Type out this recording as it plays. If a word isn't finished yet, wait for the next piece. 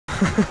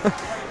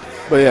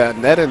But yeah,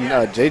 Ned and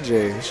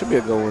JJ should be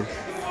a good one.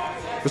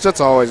 Which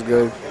that's always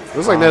good.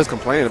 Looks like Ned's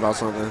complaining about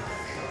something.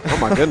 Oh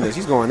my goodness,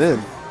 he's going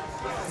in.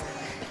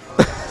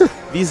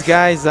 These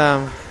guys.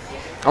 I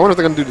wonder if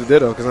they're gonna do the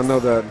Ditto because I know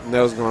that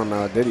Ned was going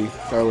Diddy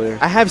earlier.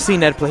 I have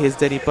seen Ned play his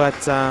Diddy,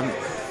 but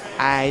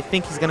I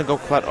think he's gonna go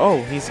Cloud.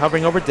 Oh, he's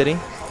hovering over Diddy.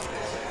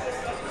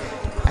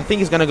 I think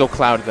he's gonna go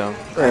Cloud though.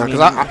 Yeah, because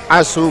I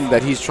assume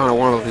that he's trying to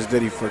warm up his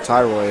Diddy for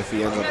Tyroy if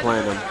he ends up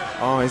playing him.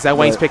 Oh, is that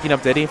why he's picking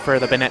up Diddy for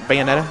the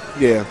Bayonetta?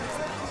 Yeah.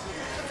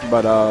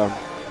 But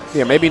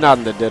yeah, maybe not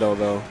in the Ditto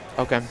though.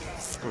 Okay.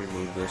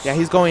 Remove this. Yeah,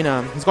 he's going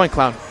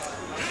Cloud.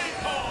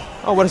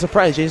 Oh, what a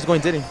surprise! Jay's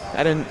going Diddy.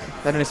 I didn't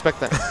expect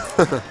that.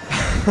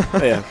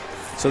 Yeah.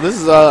 So this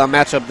is a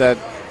matchup that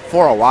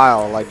for a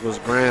while was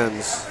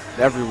grands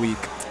every week.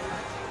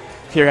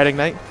 Here at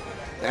Ignite?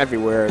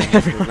 Everywhere.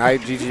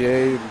 Ignite,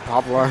 GGA,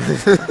 Poplar.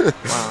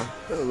 Wow.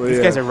 These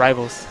guys are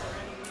rivals.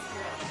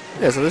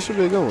 Yeah, so this should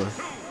be a good one.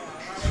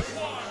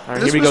 All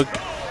right, here we go.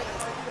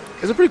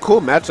 It's a pretty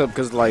cool matchup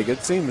because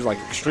it seems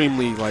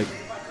extremely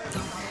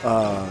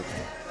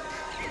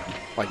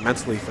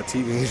mentally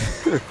fatiguing.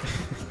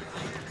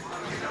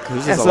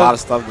 There's just a lot of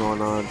stuff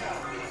going on.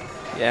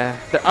 Yeah,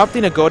 they're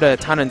opting to go to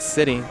Town and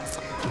City.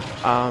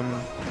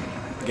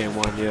 Game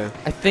 1, yeah.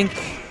 I think.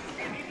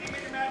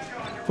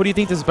 What do you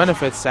think this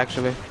benefits,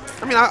 actually?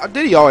 I mean,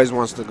 Diddy always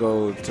wants to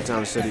go to Town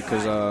and City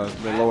because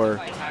the lower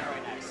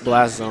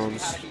blast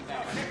zones.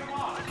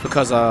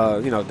 Because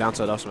down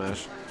to up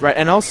smash. Right,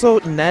 and also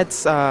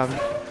Ned's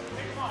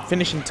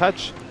finishing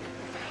touch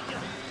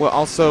will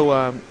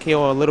also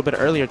KO a little bit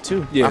earlier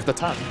too, off the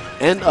top.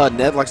 And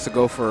Ned likes to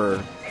go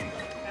for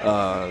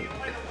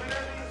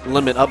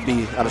limit up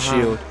B out of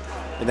shield,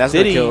 and that's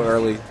gonna kill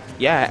early.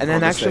 Yeah, and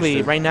then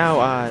actually right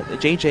now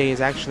JJ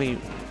is actually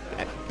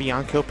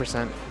beyond kill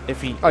percent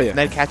if he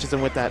Ned catches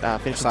him with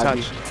that finishing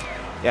touch.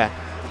 Yeah.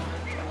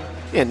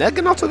 Yeah, Ned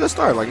getting off to a good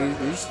start.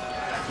 He's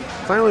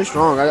playing really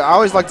strong. I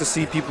always like to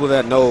see people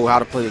that know how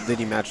to play the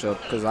Diddy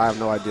matchup because I have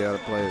no idea how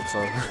to play it.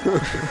 So,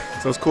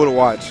 so it's cool to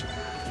watch.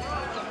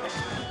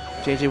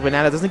 JJ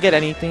Banana doesn't get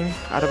anything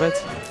out of it.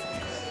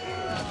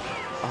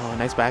 Oh,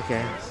 nice back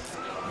air.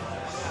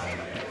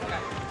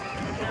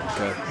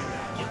 Okay.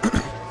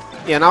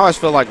 Yeah, and I always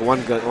feel like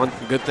one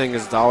good thing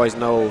is to always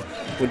know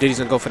when Diddy's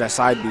gonna go for that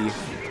side B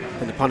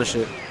and to punish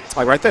it.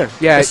 Like right there.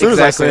 Yeah, as soon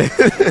exactly. As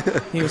I say.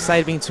 He was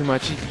side being too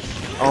much. He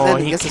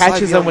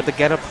catches him with the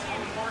get up.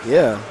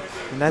 Yeah.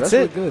 And that's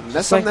it. Really good.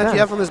 That's something that you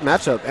have from this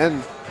matchup.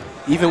 And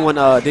even when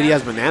Diddy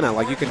has banana,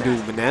 you can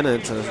do banana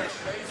into.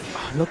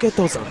 Oh, look at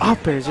those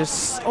uppers,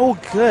 just so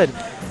good.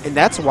 And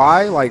that's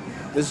why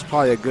this is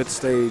probably a good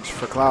stage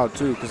for Cloud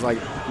too, because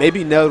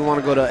maybe Ned would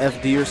want to go to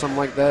FD or something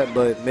like that,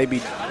 but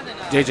maybe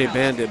JJ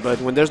banned it. But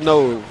when there's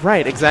no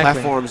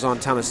platforms on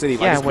Town and City,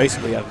 it's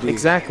basically FD.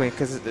 Exactly,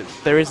 because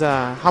there is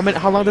a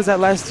how long does that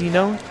last? Do you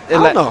know? I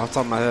don't know off the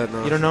top of my head.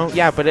 No. You don't know?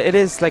 Yeah, but it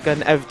is like an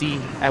FD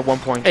at one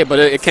point. Hey, but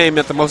it came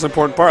at the most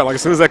important part.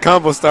 As soon as that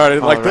combo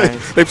started,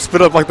 they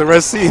split up like the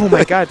Red Sea. Oh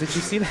my God! Did you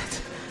see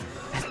that?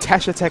 That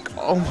dash attack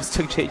almost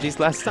took JJ's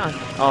last time.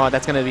 Oh,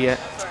 that's gonna be it.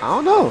 I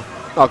don't know.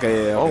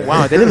 Okay, yeah. Okay. Oh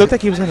wow! Did it look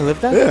like he was gonna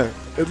live that? Yeah,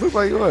 it looked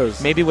like it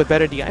was. Maybe with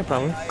better DI,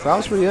 probably.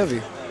 Cloud's pretty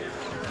heavy.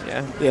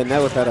 Yeah. Yeah,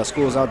 now with that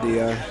schools out DI.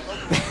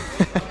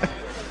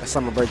 That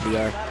summer break DI.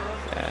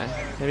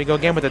 Yeah. There we go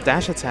again with the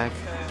dash attack.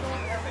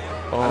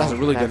 Oh, that's a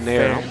really good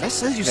nair. That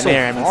sends you so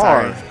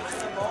far.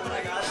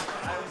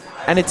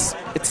 And it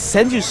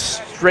sends you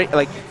straight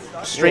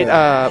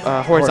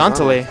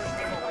horizontally.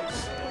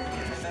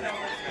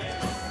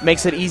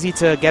 Makes it easy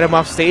to get him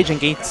off stage and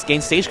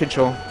gain stage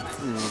control.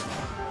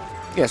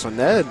 Yeah, so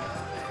Ned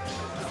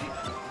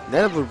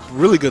have a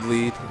really good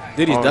lead.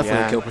 Diddy's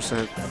definitely kill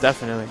percent.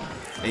 Definitely.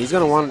 And he's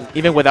going to want...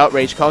 Even without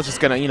Rage, Call's just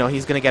going to,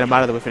 he's going to get him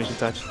out of the way finishing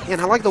touch. Yeah,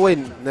 and I like the way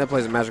Ned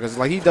plays the match because,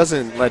 he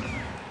doesn't let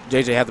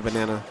JJ have the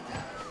banana.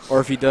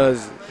 Or if he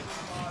does,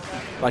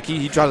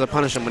 he tries to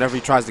punish him whenever he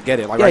tries to get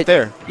it, right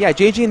there. Yeah,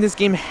 JJ in this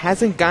game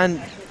hasn't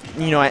gotten,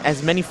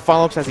 as many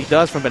follow-ups as he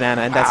does from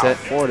banana, and that's it.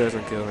 4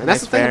 doesn't kill. And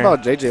that's the thing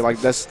about JJ,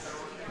 that's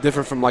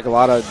different from, a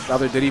lot of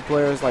other Diddy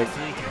players.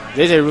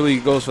 JJ really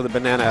goes for the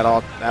banana at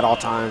all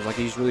times.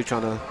 He's really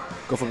trying to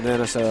go for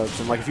banana setups.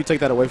 And, if you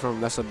take that away from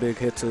him, that's a big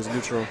hit to his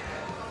neutral.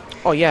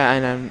 Oh yeah,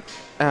 and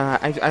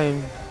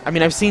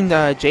I've seen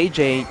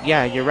JJ.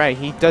 Yeah, you're right.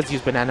 He does use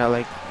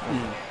banana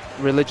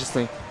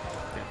religiously.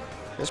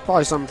 It's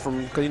probably something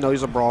from because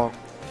he's a brawl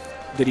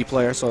Diddy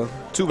player, so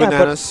 2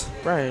 bananas.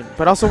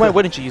 But also, why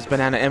wouldn't you use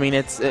banana? I mean,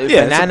 it's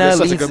banana it's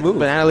such a good move.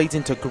 Banana leads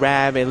into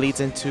grab. It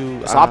leads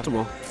into. It's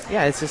optimal.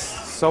 Yeah, it's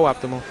just so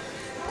optimal.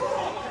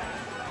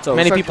 So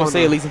many people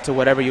say it leads into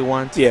whatever you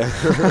want. Yeah.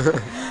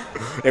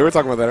 Yeah, we were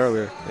talking about that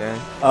earlier.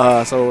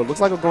 Yeah. So it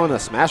looks like we're going to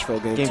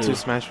Smashville game 2. Game 2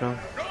 Smashville.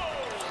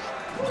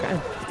 Okay.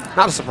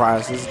 Not a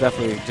surprise. This is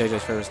definitely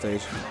JJ's favorite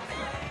stage.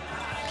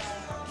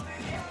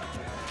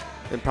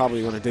 And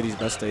probably one of Diddy's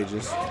best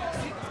stages.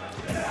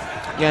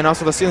 Yeah, and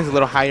also the ceiling's a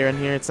little higher in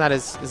here. It's not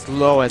as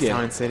low as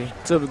Town and City.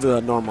 It's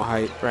the normal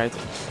height. Right.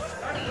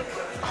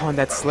 Oh, and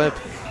that slip.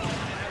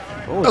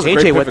 Oh,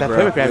 JJ with that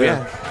pivot grab,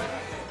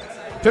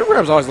 Pivot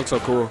grabs always look so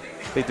cool.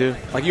 They do.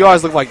 Like you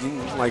always look like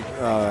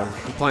you're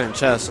playing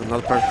chess and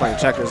another person playing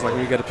checkers. Like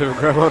when you get a pivot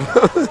grab on.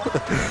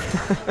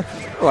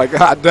 Like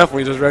I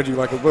definitely just read you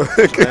like a book.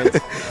 Right.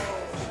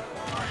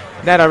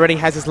 That already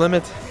has his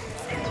limit.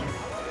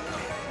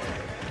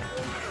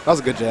 That was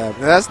a good jab.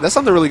 That's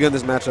something really good in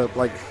this matchup.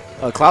 Like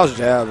Cloud's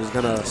jab is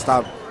gonna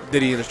stop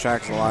Diddy in his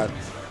tracks a lot.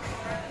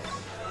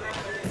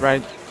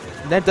 Right.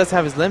 Ned does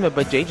have his limit,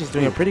 but JJ's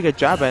doing a pretty good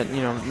job at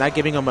not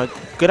giving him a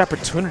good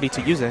opportunity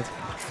to use it.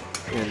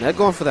 Yeah, Ned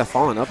going for that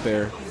falling up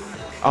air.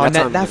 Oh, and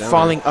that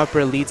falling up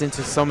air leads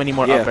into so many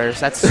more up airs.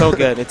 That's so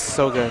good. It's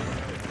so good.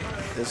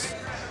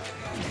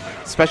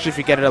 Especially if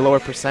you get it at a lower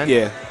percent.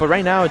 Yeah. But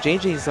right now,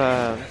 JJ's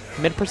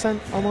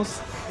mid-percent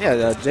almost.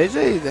 Yeah,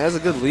 JJ has a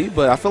good lead,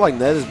 but I feel like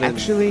Ned has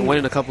been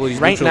winning a couple of these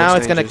right now,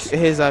 exchanges.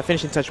 it's his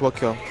finishing touch will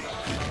kill.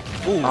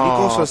 Ooh, he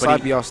goes for a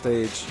side B off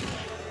stage.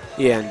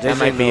 Yeah, and JJ that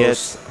might be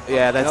knows. it.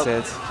 Yeah, that's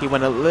it. He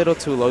went a little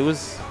too low. He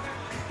was.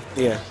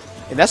 Yeah,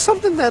 and that's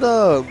something that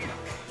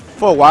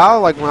for a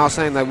while, like when I was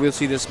saying that we'll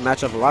see this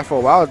matchup a lot, for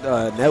a while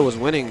Ned was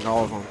winning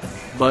all of them,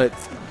 but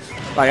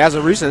like as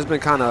of recent, it's been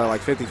kind of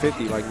like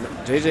 50-50. Like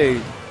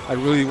JJ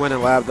really went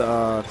and labbed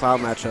the Cloud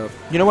matchup.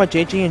 You know what,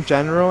 JJ in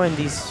general in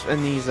these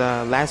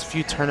last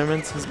few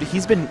tournaments,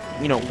 he's been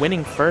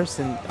winning first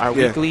in our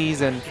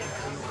weeklies, and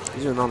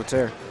he's been on the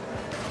tear.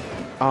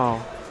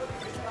 Oh.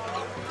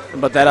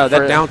 But that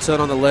down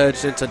tilt on the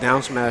ledge into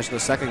down smash in the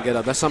second get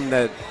up, that's something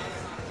that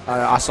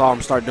I saw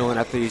him start doing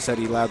after he said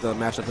he labbed the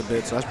matchup a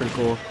bit, so that's pretty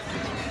cool.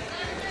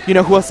 You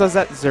know who else does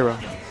that? Zero.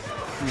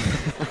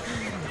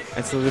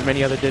 And so there's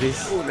many other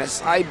Diddies. Ooh,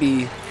 that's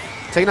IB.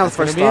 Taking out the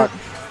first stock.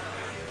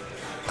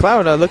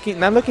 Cloud not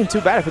looking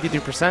too bad at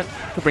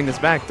 53%. Could bring this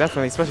back,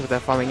 definitely, especially with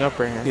that falling up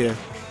right here.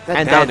 Yeah.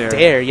 And that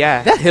dare,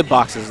 yeah. That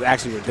hitbox is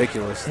actually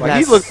ridiculous. Like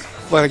he looked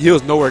like he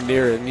was nowhere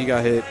near it and he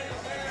got hit.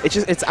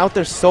 It's out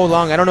there so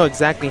long. I don't know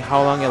exactly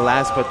how long it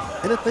lasts, but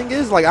and the thing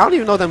is, like I don't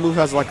even know if that move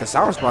has like a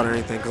sour spot or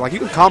anything, because like you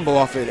can combo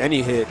off it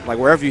any hit, like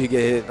wherever you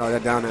get hit,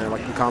 that down there,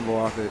 like you can combo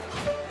off it.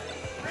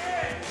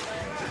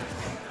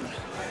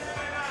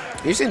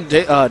 You've seen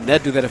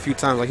Ned do that a few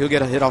times. Like he'll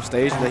get a hit off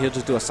stage and then he'll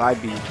just do a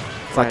side B.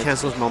 It's like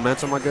cancels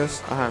momentum, I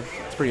guess.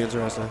 It's pretty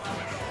interesting.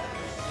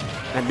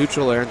 And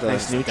neutral air into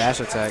nice dash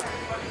attack.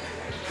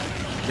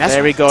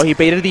 There we go. He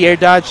baited the air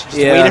dodge. Just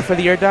waited for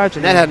the air dodge.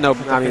 And Ned had no.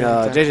 I mean,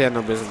 JJ had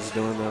no business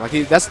doing that. Like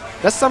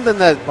that's something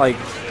that like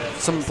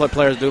some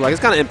players do. Like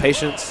it's kind of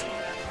impatience.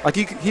 Like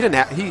he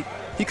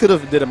could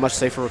have did a much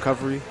safer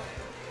recovery,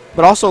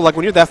 but also like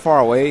when you're that far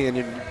away and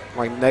you're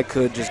like Ned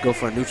could just go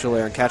for a neutral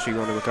air and catch you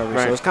on the recovery.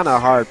 Right. So it's kind of a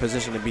hard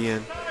position to be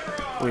in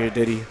when you're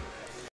Diddy.